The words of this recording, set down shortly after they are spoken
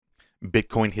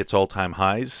Bitcoin hits all-time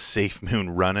highs, SafeMoon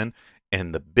running,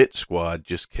 and the Bit Squad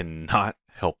just cannot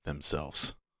help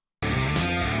themselves.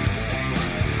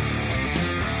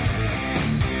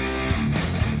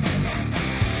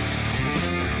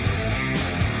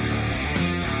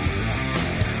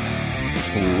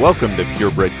 Welcome to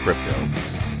Purebred Crypto.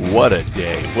 What a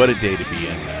day. What a day to be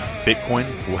in Bitcoin.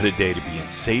 What a day to be in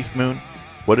SafeMoon.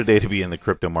 What a day to be in the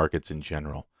crypto markets in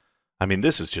general. I mean,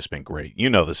 this has just been great. You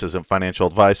know this isn't financial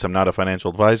advice. I'm not a financial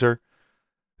advisor.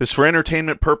 This is for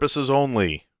entertainment purposes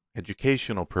only.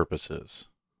 Educational purposes.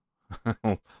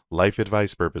 Life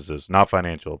advice purposes, not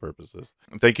financial purposes.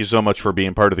 Thank you so much for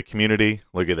being part of the community.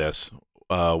 Look at this.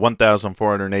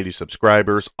 1,480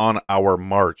 subscribers on our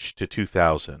march to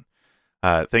 2,000.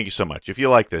 Thank you so much. If you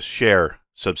like this, share,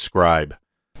 subscribe,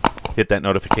 hit that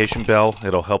notification bell.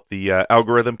 It'll help the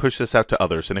algorithm push this out to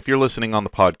others. And if you're listening on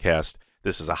the podcast,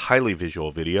 this is a highly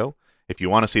visual video. If you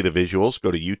want to see the visuals,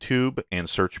 go to YouTube and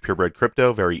search Purebred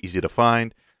Crypto. Very easy to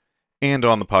find. And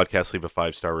on the podcast, leave a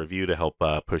 5-star review to help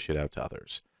push it out to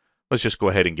others. Let's just go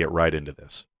ahead and get right into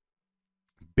this.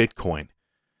 Bitcoin.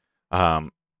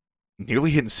 Nearly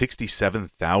hitting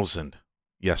 67,000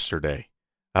 yesterday.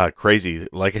 Crazy.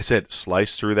 Like I said,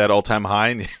 sliced through that all-time high,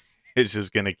 and it's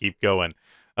just going to keep going.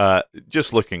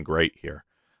 Just looking great here.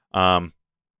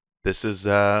 This is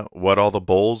what all the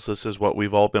bulls, this is what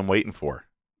we've all been waiting for.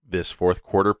 This fourth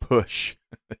quarter push.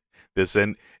 This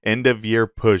end of year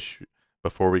push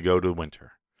before we go to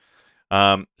winter.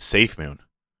 SafeMoon.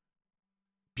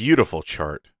 Beautiful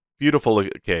chart. Beautiful.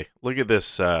 Okay, look at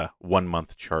this 1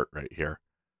 month chart right here.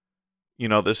 You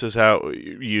know, this is how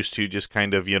you're used to, just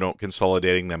kind of,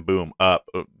 consolidating them. Boom, up,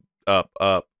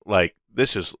 up. Like,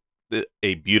 this is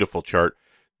a beautiful chart.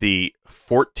 The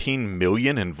 14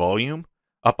 million in volume,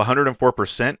 up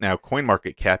 104%. Now,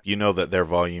 CoinMarketCap, you know that their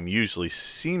volume usually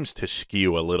seems to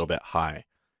skew a little bit high.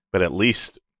 But at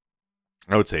least,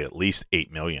 I would say at least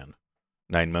 8 million.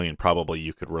 9 million probably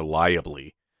you could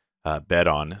reliably bet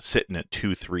on, sitting at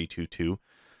 2,322.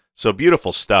 So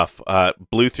beautiful stuff.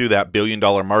 Blew through that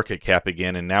billion-dollar market cap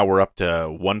again, and now we're up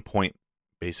to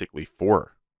basically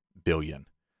 4 billion.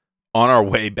 On our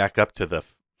way back up to the $4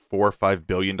 or $5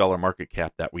 billion market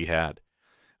cap that we had.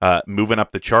 Moving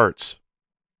up the charts.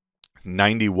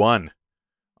 91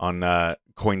 on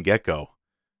CoinGecko,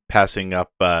 passing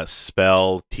up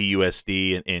Spell,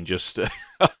 TUSD, and just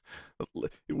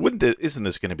isn't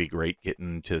this going to be great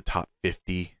getting to the top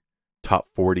 50, top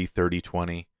 40, 30,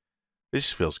 20? This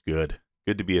just feels good.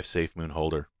 Good to be a SafeMoon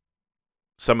holder.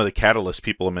 Some of the catalysts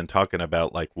people have been talking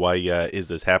about, like, why is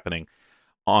this happening?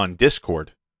 On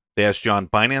Discord, they asked John,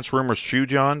 Binance rumors true,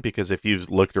 John? Because if you've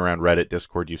looked around Reddit,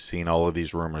 Discord, you've seen all of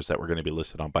these rumors that were going to be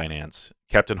listed on Binance.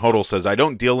 Captain Hodl says, I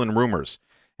don't deal in rumors,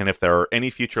 and if there are any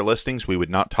future listings, we would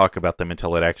not talk about them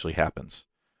until it actually happens.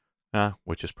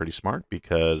 Which is pretty smart,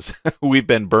 because we've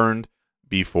been burned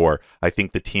before. I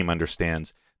think the team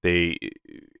understands. They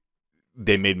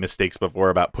made mistakes before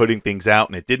about putting things out,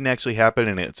 and it didn't actually happen,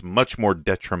 and it's much more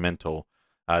detrimental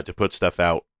to put stuff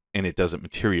out and it doesn't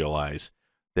materialize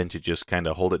than to just kind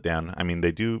of hold it down. I mean,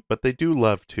 they do, but they do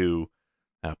love to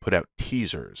put out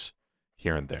teasers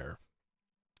here and there.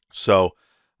 So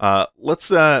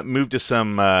let's move to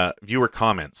some viewer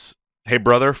comments. Hey,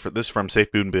 brother, this is from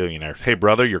SafeMoon Billionaire. Hey,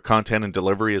 brother, your content and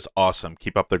delivery is awesome.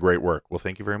 Keep up the great work. Well,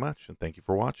 thank you very much, and thank you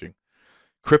for watching.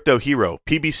 Crypto Hero,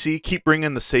 PBC, keep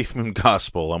bringing the SafeMoon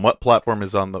gospel. On what platform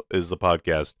is the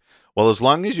podcast? Well, as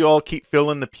long as you all keep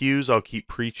filling the pews, I'll keep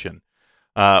preaching.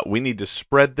 We need to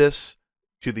spread this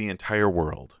to the entire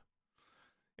world.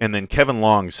 And then Kevin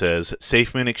Long says,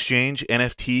 SafeMoon Exchange,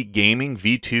 NFT, gaming,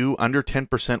 V2, under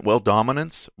 10% well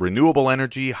dominance, renewable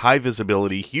energy, high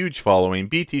visibility, huge following,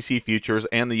 BTC futures,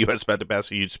 and the U.S. about to pass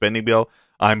a huge spending bill.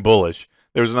 I'm bullish.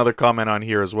 There's another comment on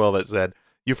here as well that said,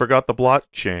 you forgot the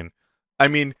blockchain. I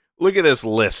mean, look at this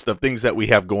list of things that we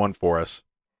have going for us.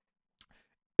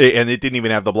 And it didn't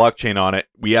even have the blockchain on it.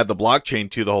 We add the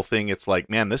blockchain to the whole thing. It's like,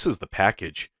 man, this is the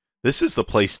package. This is the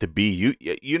place to be.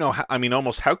 You know, I mean,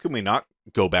 almost how can we not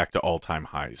go back to all-time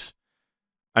highs?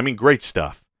 I mean, great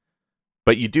stuff.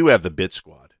 But you do have the Bit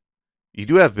Squad. You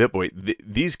do have BitBoy.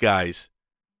 These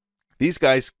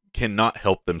guys cannot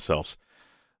help themselves.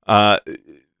 2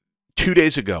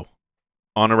 days ago,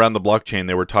 on Around the Blockchain,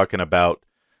 they were talking about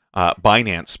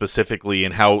Binance specifically,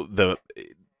 and how the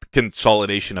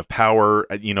consolidation of power,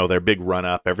 their big run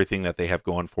up, everything that they have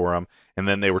going for them. And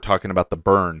then they were talking about the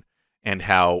burn, and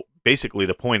how basically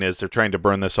the point is they're trying to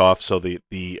burn this off so the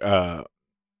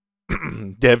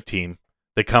dev team,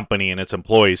 the company and its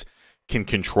employees, can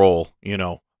control,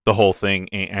 the whole thing.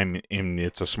 And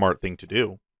it's a smart thing to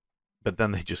do. but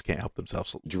then they just can't help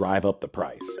themselves. Drive up the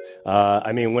price.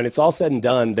 I mean, when it's all said and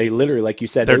done, they literally, like you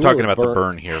said, They're they talking will about the burn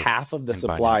burn here half of the in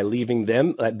supply, Binance.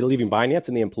 leaving Binance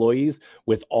and the employees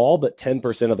with all but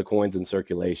 10% of the coins in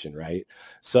circulation, right?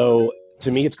 So to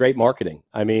me, it's great marketing.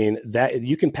 I mean, that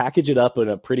you can package it up in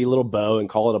a pretty little bow and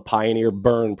call it a pioneer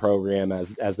burn program,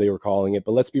 as they were calling it.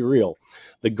 But let's be real.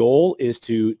 The goal is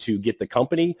to get the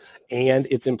company and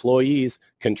its employees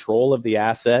control of the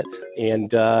asset and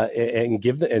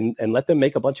give them and let them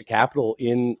make a bunch of capital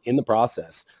in the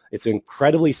process. It's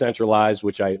incredibly centralized,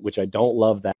 which I don't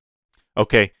love that.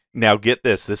 Okay, now get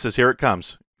this. This is here it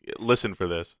comes. Listen for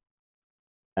this.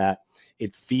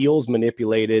 It feels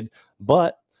manipulated,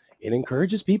 but it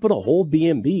encourages people to hold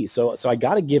BNB. So I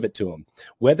got to give it to them.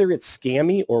 Whether it's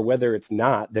scammy or whether it's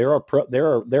not, there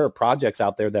are projects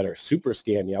out there that are super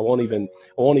scammy. I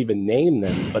won't even name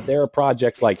them, but there are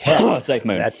projects like Hex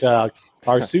that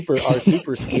are super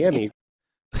scammy.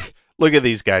 Look at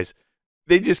these guys.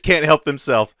 They just can't help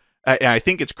themselves. I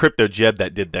think it's Crypto Jeb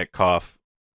that did that cough.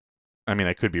 I mean,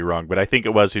 I could be wrong, but I think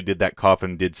it was who did that cough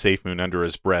and did SafeMoon under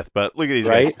his breath. But look at these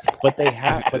guys. But they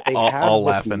have all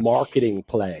this laughing. marketing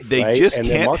play. They right? just and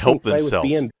can't help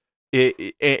themselves. And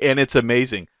it's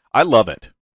amazing. I love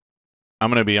it. I'm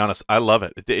going to be honest. I love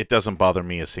it. It doesn't bother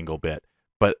me a single bit.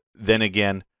 But then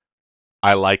again,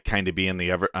 I like kind of being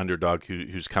the underdog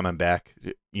who's coming back.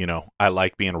 You know, I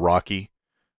like being Rocky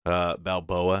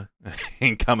Balboa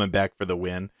and coming back for the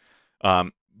win.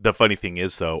 The funny thing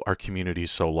is, though, our community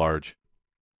is so large,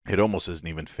 it almost isn't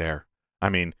even fair. I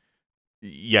mean,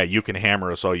 yeah, you can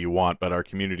hammer us all you want, but our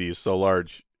community is so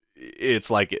large, it's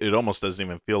like it almost doesn't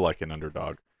even feel like an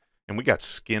underdog. And we got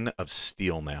skin of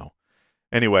steel now.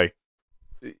 Anyway,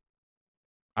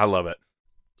 I love it.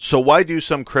 So why do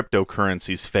some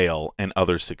cryptocurrencies fail and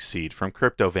others succeed? From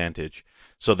Crypto Vantage.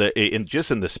 So that in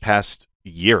this past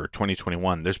year,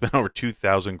 2021, there's been over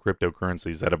 2,000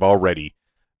 cryptocurrencies that have already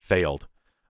failed.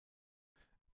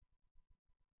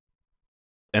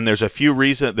 And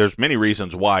there's many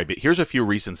reasons why, but here's a few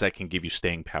reasons that can give you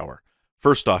staying power.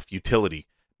 First off, utility.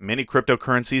 Many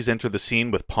cryptocurrencies enter the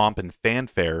scene with pomp and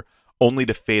fanfare, only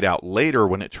to fade out later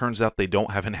when it turns out they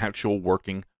don't have an actual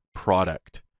working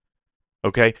product.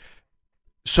 Okay?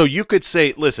 So you could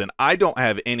say, listen, I don't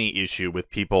have any issue with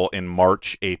people in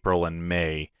March, April, and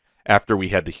May, after we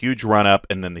had the huge run-up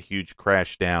and then the huge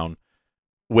crash down,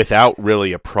 without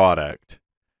really a product,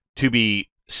 to be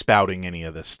spouting any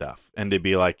of this stuff and to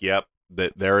be like, yep,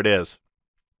 there it is.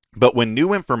 But when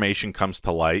new information comes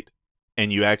to light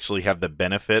and you actually have the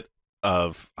benefit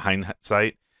of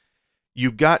hindsight,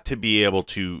 you got to be able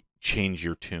to change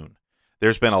your tune.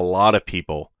 There's been a lot of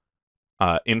people,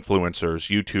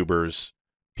 influencers, YouTubers,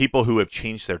 people who have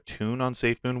changed their tune on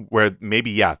SafeMoon where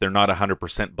maybe, yeah, they're not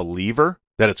 100% believer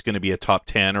that it's going to be a top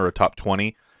 10 or a top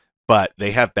 20, but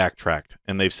they have backtracked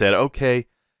and they've said, okay,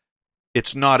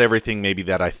 it's not everything maybe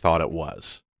that I thought it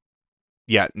was.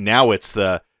 Yeah, now it's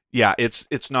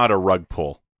it's not a rug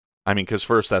pull. I mean, because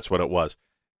first that's what it was.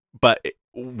 But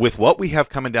with what we have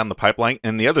coming down the pipeline,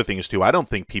 and the other thing is too, I don't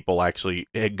think people actually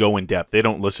go in depth. They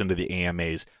don't listen to the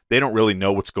AMAs. They don't really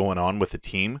know what's going on with the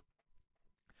team.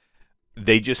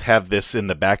 They just have this in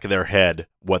the back of their head,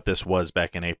 what this was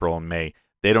back in April and May.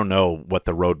 They don't know what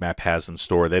the roadmap has in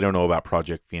store. They don't know about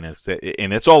Project Phoenix.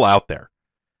 And it's all out there.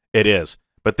 It is.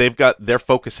 But they're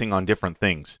focusing on different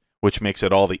things, which makes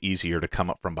it all the easier to come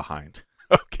up from behind.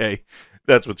 Okay,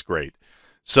 that's what's great.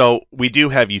 So we do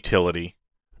have utility.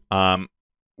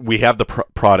 We have the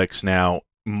products now.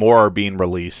 More are being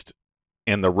released,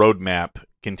 and the roadmap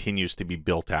continues to be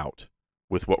built out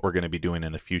with what we're going to be doing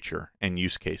in the future and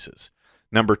use cases.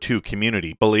 Number 2,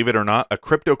 community. Believe it or not, a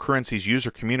cryptocurrency's user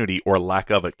community or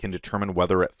lack of it can determine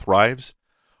whether it thrives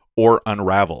or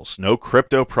unravels. No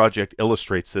crypto project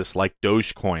illustrates this like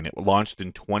Dogecoin. It launched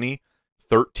in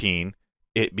 2013.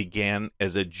 It began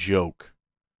as a joke,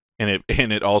 and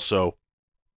it also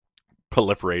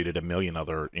proliferated a million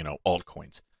other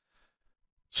altcoins.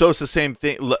 So it's the same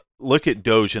thing. Look at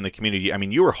Doge in the community. I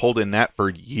mean, you were holding that for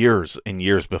years and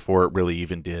years before it really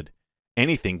even did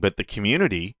anything. But the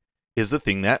community is the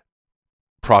thing that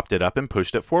propped it up and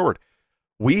pushed it forward.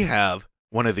 We have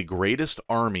one of the greatest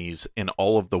armies in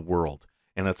all of the world.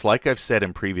 And it's like I've said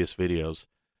in previous videos,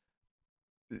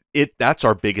 that's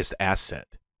our biggest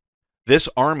asset. This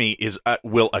army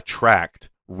will attract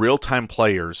real-time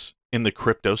players in the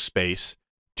crypto space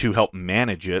to help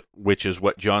manage it, which is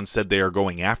what John said they are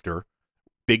going after,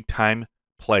 big-time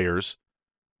players,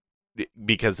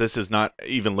 because this is not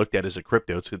even looked at as a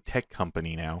crypto. It's a tech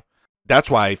company now.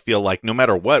 That's why I feel like no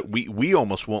matter what, we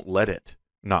almost won't let it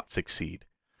not succeed.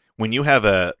 When you have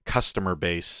a customer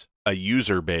base, a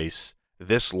user base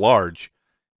this large,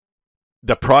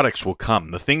 the products will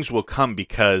come. The things will come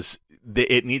because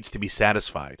it needs to be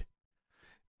satisfied.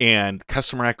 And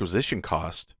customer acquisition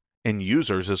cost and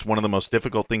users is one of the most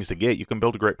difficult things to get. You can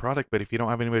build a great product, but if you don't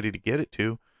have anybody to get it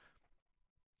to,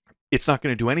 it's not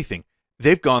going to do anything.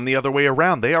 They've gone the other way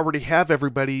around. They already have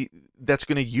everybody that's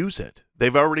going to use it.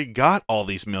 They've already got all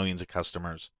these millions of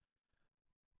customers.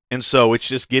 And so it's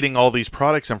just getting all these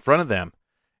products in front of them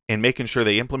and making sure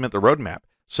they implement the roadmap.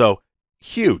 So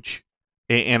huge.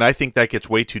 And I think that gets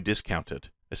way too discounted,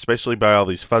 especially by all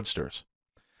these FUDsters.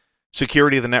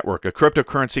 Security of the network. A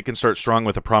cryptocurrency can start strong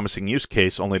with a promising use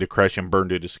case only to crash and burn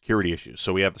due to security issues.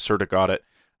 So we have the CertiK audit.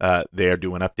 They are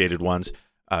doing updated ones.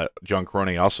 John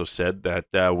Karony also said that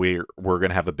we're going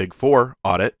to have a Big Four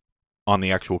audit on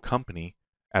the actual company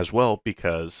as well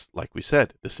because, like we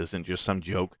said, this isn't just some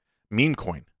joke meme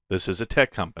coin. This is a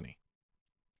tech company.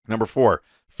 Number 4,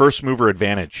 first mover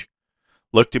advantage.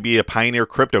 Look to be a pioneer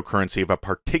cryptocurrency of a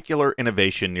particular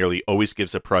innovation nearly always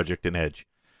gives a project an edge.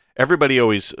 Everybody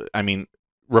always,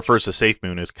 refers to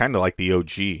SafeMoon as kind of like the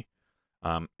OG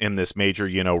in this major,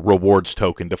 rewards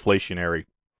token, deflationary.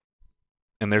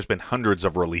 And there's been hundreds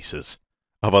of releases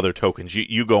of other tokens.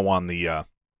 You go on the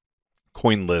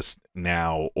CoinList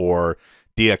now or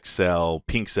DXL,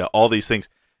 PinkCell, all these things.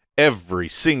 Every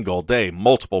single day,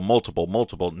 multiple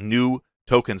new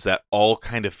tokens that all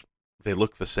kind of, they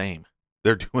look the same.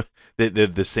 They're doing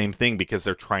the same thing because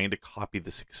they're trying to copy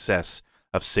the success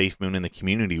of SafeMoon and the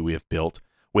community we have built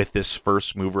with this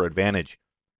first mover advantage.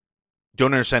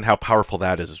 Don't understand how powerful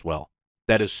that is as well.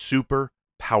 That is super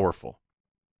powerful.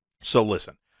 So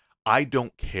listen, I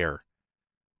don't care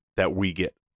that we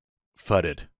get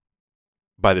fudded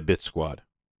by the Bit Squad.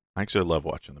 I actually love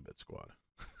watching the Bit Squad.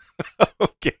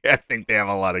 Okay, I think they have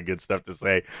a lot of good stuff to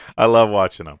say. I love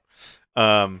watching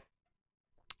them.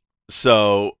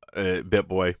 So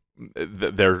BitBoy,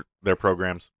 their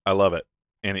programs, I love it.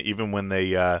 And even when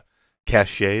they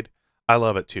cast shade, I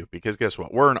love it too. Because guess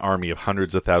what? We're an army of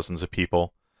hundreds of thousands of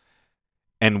people.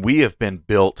 And we have been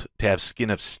built to have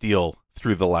skin of steel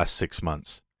through the last 6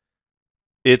 months.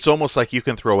 It's almost like you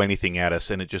can throw anything at us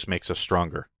and it just makes us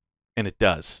stronger. And it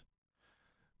does.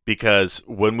 Because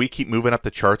when we keep moving up the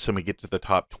charts and we get to the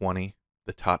top 20,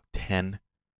 the top 10,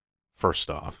 first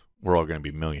off, we're all going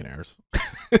to be millionaires.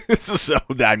 So,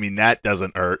 that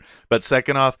doesn't hurt. But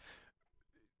second off,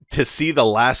 to see the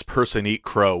last person eat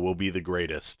crow will be the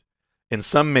greatest. And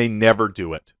some may never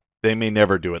do it. They may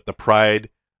never do it. The pride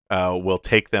will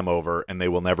take them over and they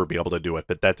will never be able to do it.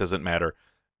 But that doesn't matter.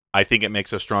 I think it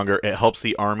makes us stronger. It helps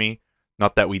the army.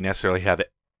 Not that we necessarily have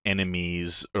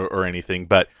enemies or anything,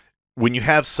 but when you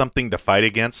have something to fight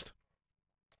against,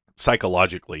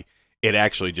 psychologically, it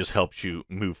actually just helps you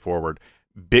move forward.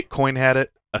 Bitcoin had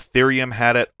it. Ethereum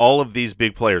had it. All of these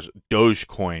big players,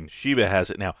 Dogecoin, Shiba has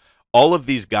it now. All of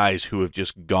these guys who have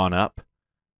just gone up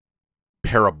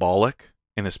parabolic,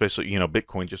 and especially,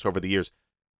 Bitcoin just over the years.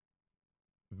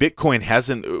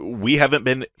 We haven't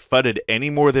been fudded any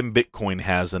more than Bitcoin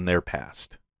has in their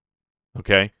past.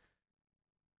 Okay?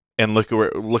 And look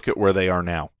at where they are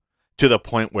now. To the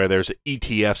point where there's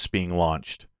ETFs being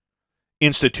launched.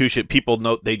 People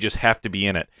know they just have to be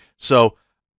in it. So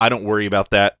I don't worry about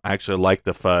that. I actually like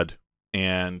the FUD.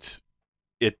 And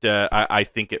I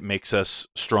think it makes us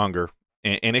stronger.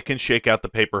 And it can shake out the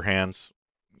paper hands.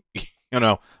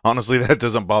 Honestly, that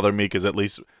doesn't bother me because at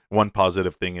least one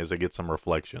positive thing is I get some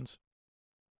reflections.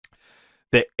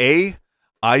 The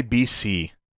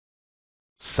AIBC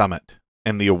Summit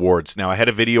and the awards. Now, I had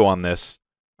a video on this.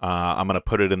 I'm going to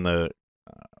put it in the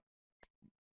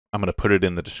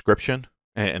description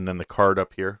and then the card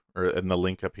up here or in the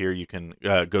link up here. You can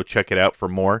go check it out for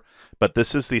more. But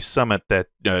this is the summit that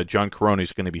John Karony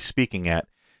is going to be speaking at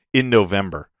in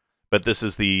November. But this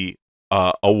is the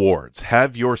awards.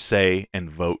 Have your say and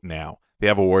vote now. They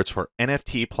have awards for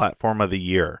NFT Platform of the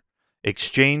Year,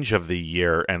 Exchange of the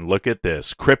Year, and look at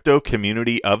this, Crypto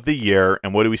Community of the Year.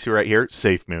 And what do we see right here?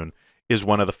 SafeMoon is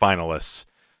one of the finalists.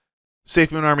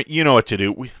 SafeMoon Army, you know what to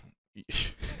do.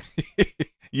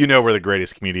 You know we're the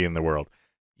greatest community in the world.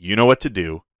 You know what to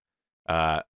do.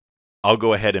 I'll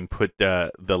go ahead and put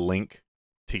the link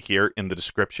to here in the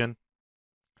description.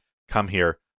 Come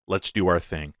here. Let's do our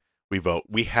thing. We vote.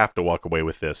 We have to walk away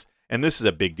with this. And this is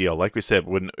a big deal. Like we said,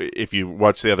 if you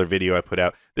watch the other video I put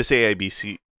out, this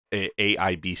AIBC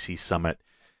Summit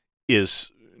is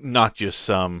not just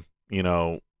some,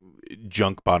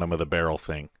 junk bottom of the barrel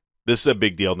thing. This is a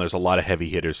big deal, and there's a lot of heavy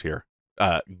hitters here.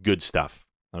 Good stuff,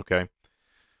 okay?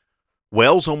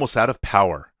 Whales almost out of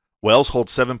power. Whales hold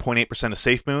 7.8% of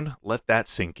SafeMoon. Let that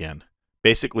sink in.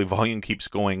 Basically, volume keeps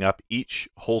going up. Each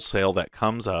wholesale that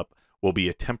comes up, will be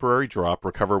a temporary drop,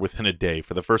 recover within a day.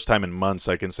 For the first time in months,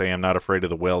 I can say I'm not afraid of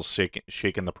the whales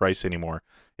shaking the price anymore.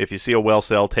 If you see a whale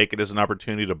sale, take it as an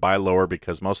opportunity to buy lower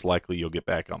because most likely you'll get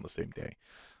back on the same day.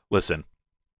 Listen,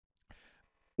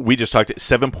 we just talked at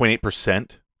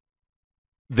 7.8%.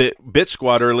 The Bit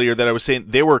Squad earlier that I was saying,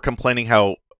 they were complaining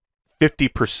how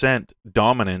 50%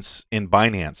 dominance in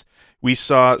Binance. We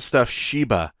saw stuff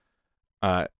Shiba,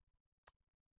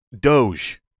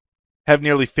 Doge have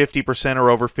nearly 50% or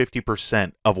over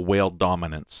 50% of whale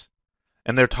dominance.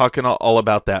 And they're talking all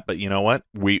about that. But you know what?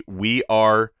 We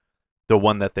are the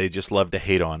one that they just love to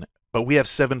hate on. But we have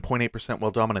 7.8%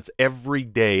 whale dominance. Every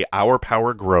day, our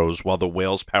power grows while the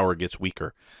whale's power gets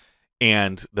weaker.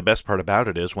 And the best part about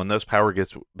it is when the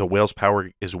whale's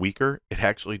power is weaker, it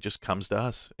actually just comes to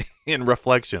us in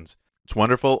reflections. It's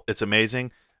wonderful. It's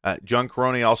amazing. John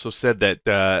Caroni also said that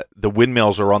the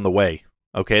windmills are on the way.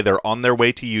 Okay, they're on their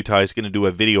way to Utah. He's going to do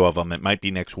a video of them. It might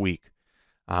be next week,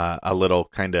 a little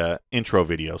kind of intro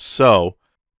video. So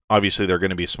obviously they're going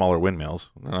to be smaller windmills.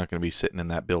 They're not going to be sitting in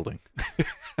that building.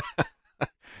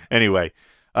 Anyway,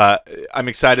 I'm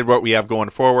excited what we have going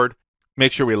forward.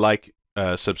 Make sure we like,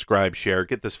 subscribe, share,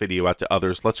 get this video out to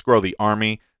others. Let's grow the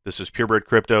army. This is Purebred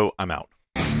Crypto. I'm out.